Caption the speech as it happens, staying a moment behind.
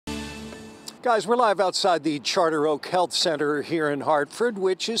Guys, we're live outside the Charter Oak Health Center here in Hartford,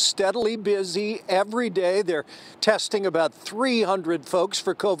 which is steadily busy every day. They're testing about 300 folks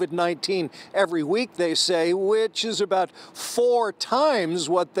for COVID-19 every week, they say, which is about 4 times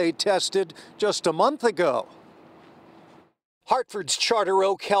what they tested just a month ago. Hartford's Charter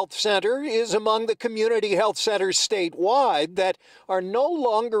Oak Health Center is among the community health centers statewide that are no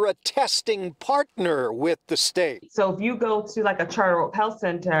longer a testing partner with the state. So if you go to like a Charter Oak Health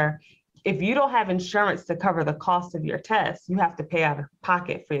Center, if you don't have insurance to cover the cost of your test, you have to pay out of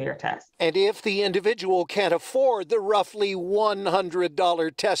pocket for your test. And if the individual can't afford the roughly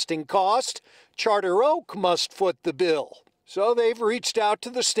 $100 testing cost, Charter Oak must foot the bill. So they've reached out to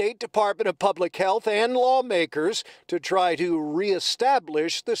the State Department of Public Health and lawmakers to try to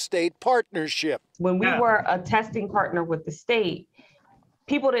reestablish the state partnership. When we were a testing partner with the state,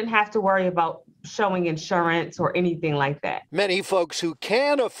 people didn't have to worry about showing insurance or anything like that. Many folks who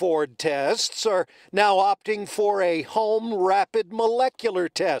can afford tests are now opting for a home rapid molecular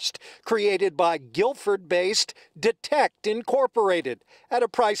test created by Guilford-based Detect Incorporated at a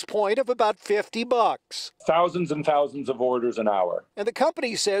price point of about $50. Thousands and thousands of orders an hour. And the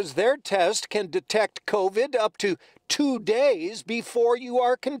company says their test can detect COVID up to 2 days before you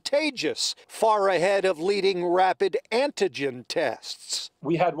are contagious, far ahead of leading rapid antigen tests.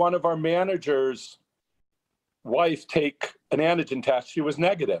 We had one of our managers' wife take an antigen test. She was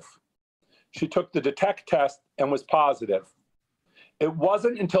negative. She took the Detect test and was positive. It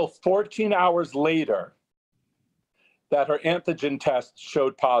wasn't until 14 hours later that her antigen test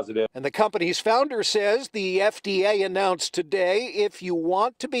showed positive. And the company's founder says the FDA announced today if you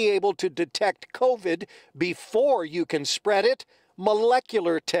want to be able to detect COVID before you can spread it,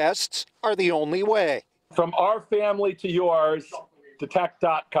 molecular tests are the only way. From our family to yours,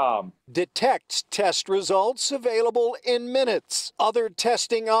 Detect.com. Detect's test results available in minutes. Other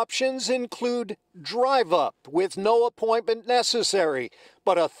testing options include Drive Up with no appointment necessary,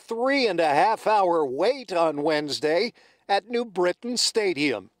 but a 3.5-hour wait on Wednesday at New Britain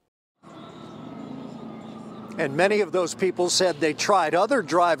Stadium. And many of those people said they tried other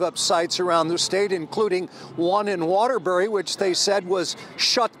drive-up sites around the state, including one in Waterbury, which they said was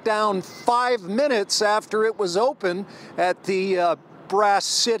shut down 5 minutes after it was open at the Brass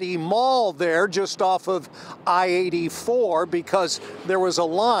City Mall there just off of I-84 because there was a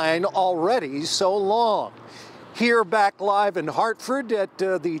line already so long. Here back live in Hartford at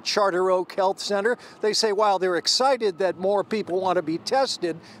the Charter Oak Health Center, they say while they're excited that more people want to be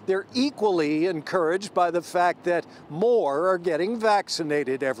tested, they're equally encouraged by the fact that more are getting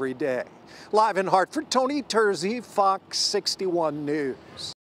vaccinated every day. Live in Hartford, Tony Terzi, Fox 61 News.